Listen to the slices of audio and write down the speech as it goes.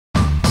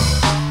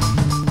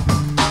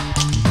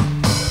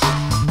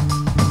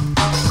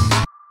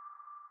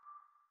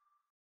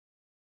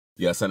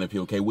Yeah,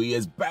 PLK, we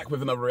is back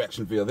with another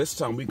reaction video. This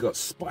time we got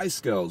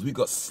Spice Girls, we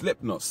got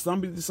SpiceKnot.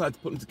 Somebody decided to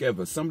put them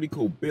together. Somebody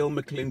called Bill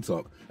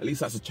McClintock, at least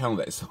that's the channel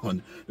that it's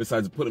on,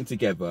 decided to put them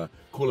together,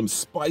 call them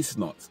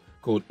SpiceKnot,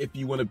 called If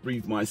You Want to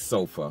Breathe My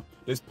Sulfur.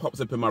 This pops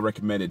up in my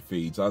recommended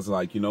feeds. I was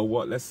like, you know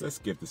what, let's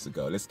give this a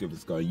go. Let's give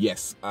this a go.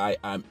 Yes, I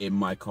am in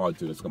my car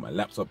doing this. I've got my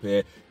laptop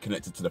here,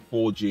 connected to the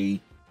 4G.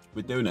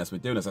 We're doing this. I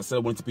said I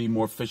wanted to be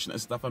more efficient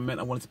and stuff. I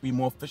wanted to be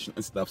more efficient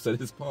and stuff. So this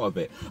is part of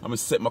it. I'm going to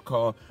sit in my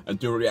car and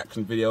do a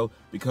reaction video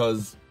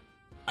because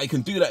I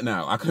can do that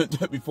now. I couldn't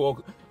do it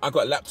before. I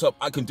got a laptop.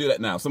 I can do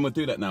that now. So I'm going to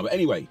do that now. But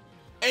anyway,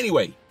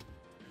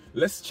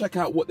 let's check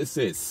out what this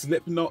is.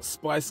 SpiceKnot,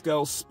 Spice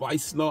Girls,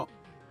 SpiceKnot,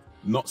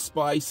 not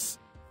Spice.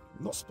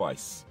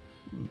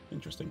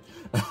 Interesting.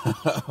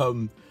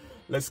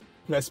 Let's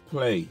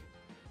play.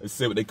 Let's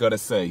see what they got to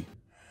say.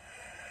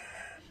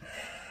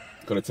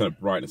 Got to turn the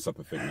brightness up,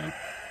 I think, now.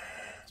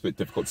 It's a bit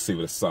difficult to see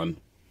with the sun.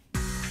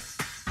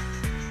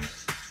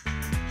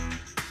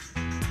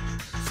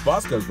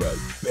 Spice Girls were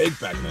big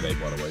back in the day,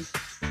 by the way.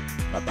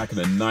 Like back in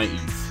the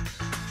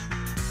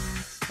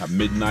 90s. Like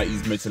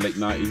mid-90s, mid to late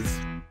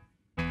 90s.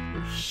 They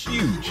were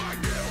huge.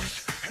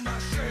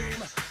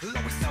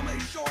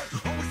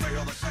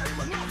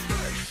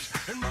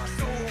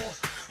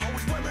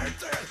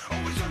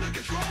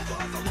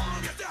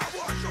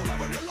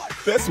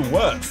 This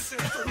works.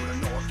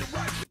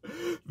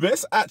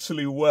 This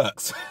actually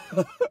works.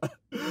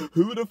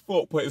 Who would have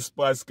thought putting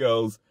Spice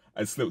Girls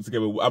and Slipknot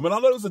together? I mean, I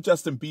know it was a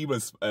Justin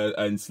Bieber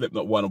and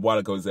Slipknot one a while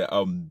ago. It was that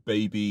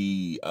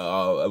baby. It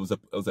was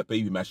a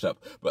baby mashup,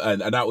 but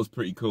and that was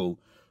pretty cool.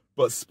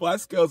 But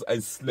Spice Girls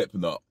and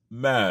Slipknot,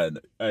 man,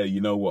 hey,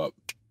 you know what?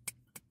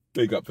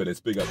 Big up for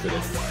this. Big up for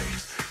this.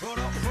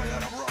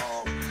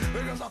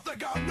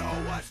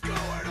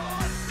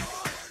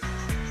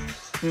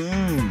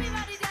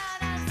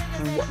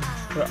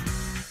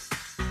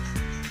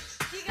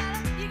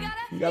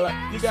 You got it.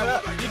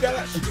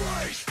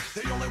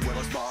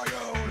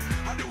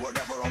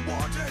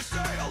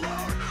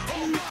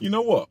 You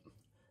know what?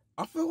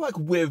 I feel like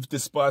with the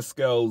Spice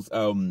Girls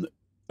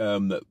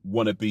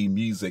wannabe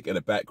music in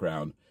the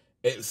background,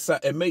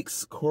 it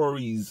makes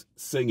Corey's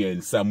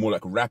singing sound more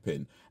like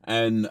rapping,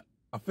 and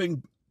I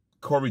think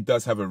Corey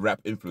does have a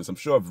rap influence. I'm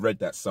sure I've read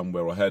that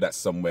somewhere or heard that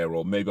somewhere,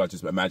 or maybe I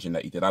just imagine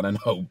that he did. I don't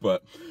know,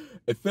 but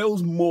it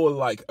feels more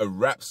like a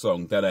rap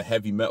song than a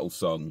heavy metal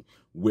song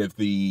with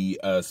the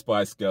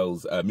Spice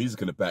Girls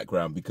music in the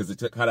background, because it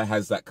kind of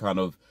has that kind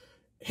of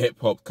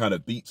hip-hop kind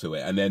of beat to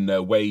it, and then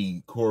the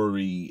way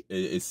Corey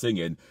is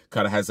singing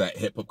kind of has that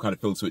hip-hop kind of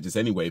feel to it just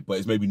anyway, but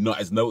it's maybe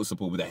not as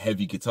noticeable with the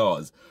heavy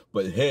guitars.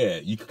 But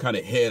here you can kind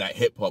of hear that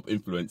hip-hop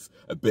influence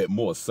a bit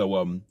more.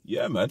 So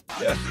yeah, man,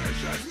 yeah.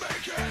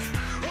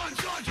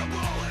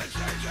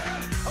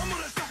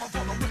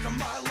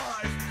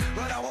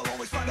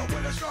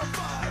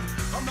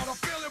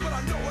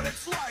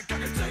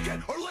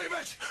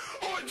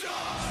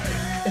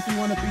 If you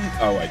want to be,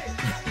 oh wait.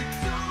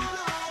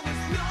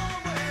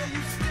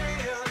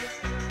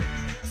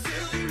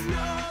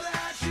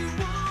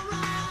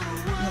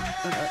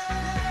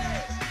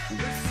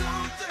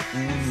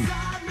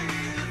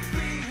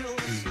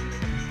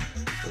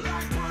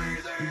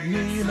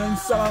 Needing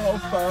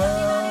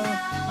sulfur.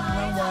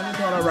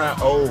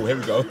 Oh, here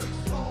we go.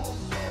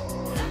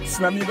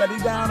 Slam your belly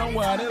down and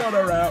wind it all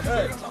around.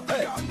 Hey.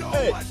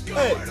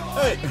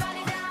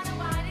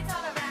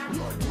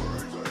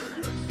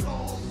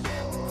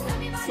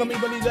 Slam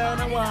your belly down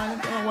and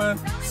wind.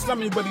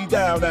 Slam your belly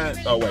down and.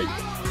 Oh wait.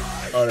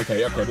 Oh, okay.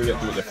 Do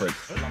it different.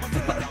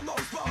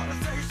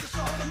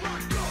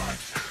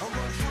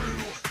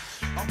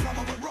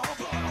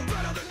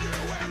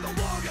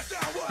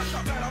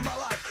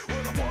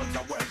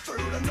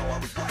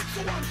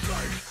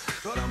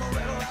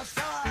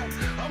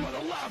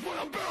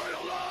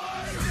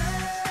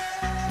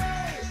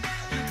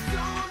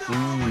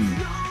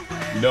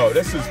 No,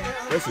 this is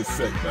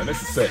sick, man. This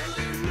is sick.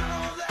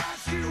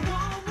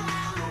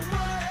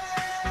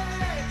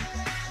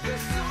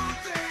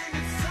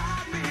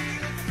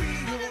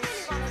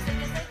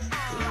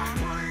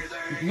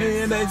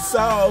 Needing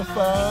sulfur.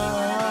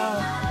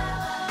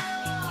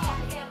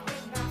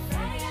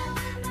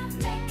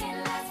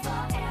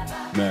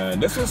 Man,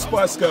 this was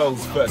Spice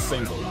Girls' first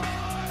single,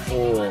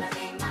 or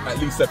at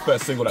least their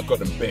first single that got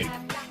them big.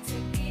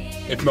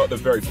 If not the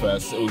very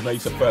first, it was maybe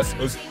the first.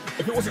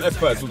 If it wasn't their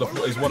first, it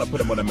was one that put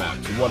them on the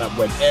map. The one that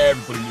when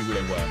everybody knew who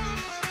they were.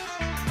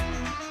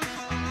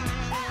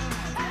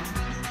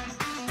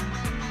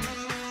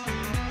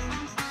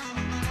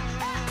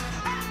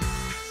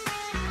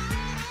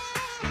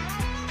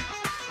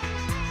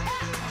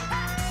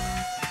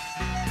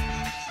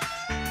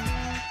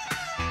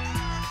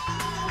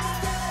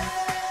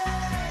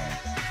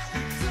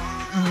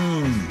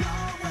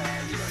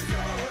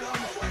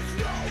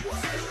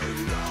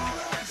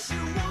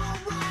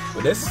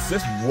 But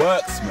this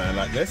works, man.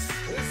 Like this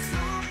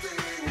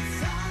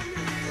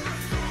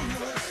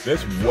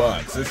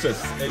works. It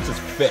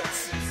just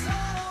fits.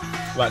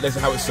 Like this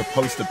is how it's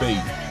supposed to be.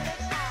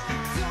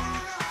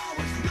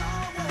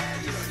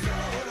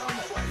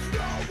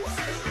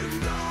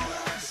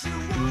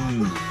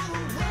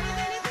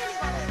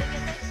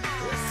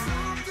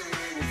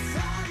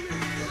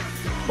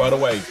 By the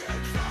way,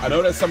 I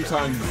know that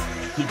sometimes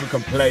people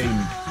complain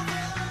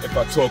if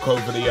I talk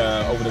over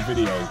the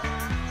video.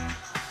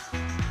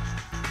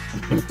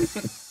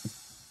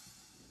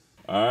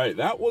 All right,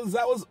 that was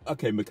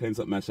okay.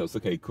 McClintock mashups.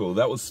 Okay, cool.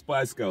 That was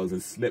Spice Girls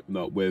and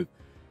SpiceKnot with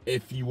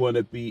 "If You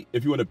Wanna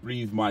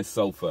Breathe My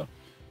Sulfur."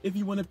 If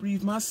you wanna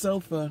breathe my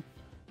sulfur,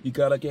 you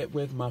gotta get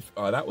with my.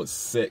 Oh, that was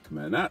sick,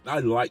 man. I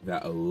like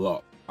that a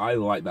lot. I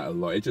like that a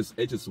lot. It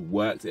just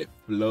worked. It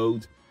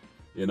flowed.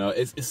 You know,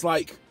 it's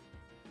like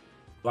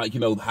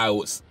you know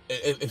how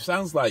it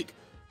sounds like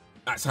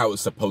that's how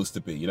it's supposed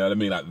to be. You know what I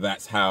mean? Like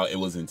that's how it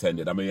was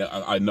intended. I mean,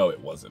 I know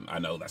it wasn't. I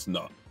know that's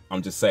not.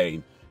 I'm just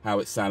saying how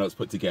it sounded, it's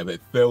put together.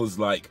 It feels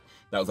like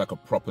that was like a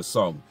proper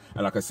song.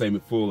 And like I was saying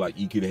before, like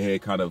you could hear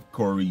kind of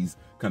Corey's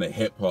kind of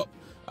hip hop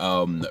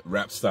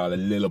rap style a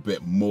little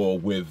bit more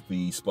with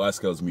the Spice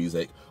Girls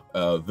music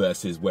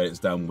versus where it's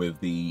done with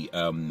the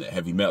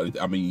heavy metal.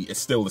 I mean, it's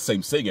still the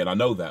same singing, I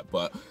know that,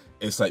 but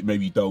it's like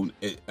maybe you don't,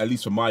 at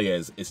least from my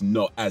ears, it's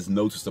not as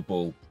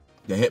noticeable.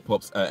 The hip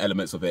hop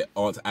elements of it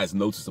aren't as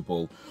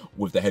noticeable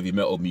with the heavy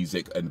metal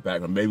music in the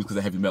background. Maybe because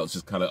the heavy metal is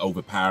just kind of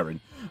overpowering.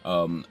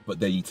 But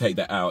then you take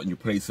that out and you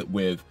replace it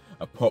with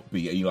a pop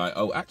beat, and you're like,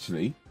 oh,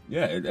 actually,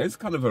 yeah, it's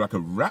kind of like a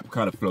rap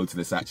kind of flow to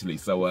this, actually.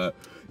 So,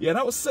 yeah,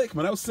 that was sick,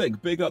 man. That was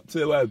sick. Big up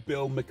to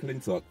Bill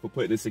McClintock for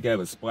putting this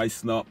together.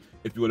 SpiceKnot,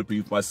 If You Want to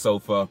Breathe My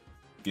Sulfur.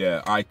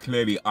 Yeah, I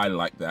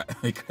like that.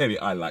 Clearly,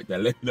 I like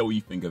that. Let me know what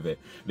you think of it.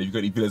 And if you've got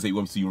any videos that you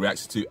want to see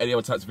reactions to, any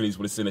other types of videos you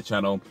want to see on the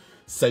channel,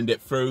 send it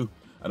through.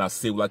 And I'll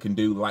see what I can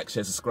do. Like,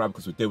 share, subscribe,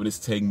 because we're doing this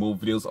thing. More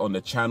videos on the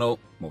channel.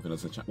 More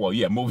videos on the channel. Well,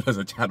 yeah, more videos on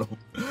the channel.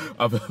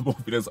 More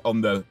videos on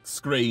the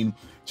screen.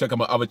 Check out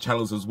my other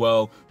channels as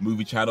well.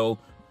 Movie channel.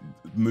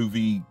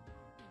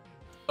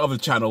 Other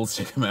channels.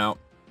 Check them out.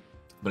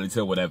 But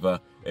until whenever,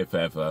 if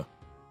ever,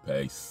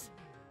 peace.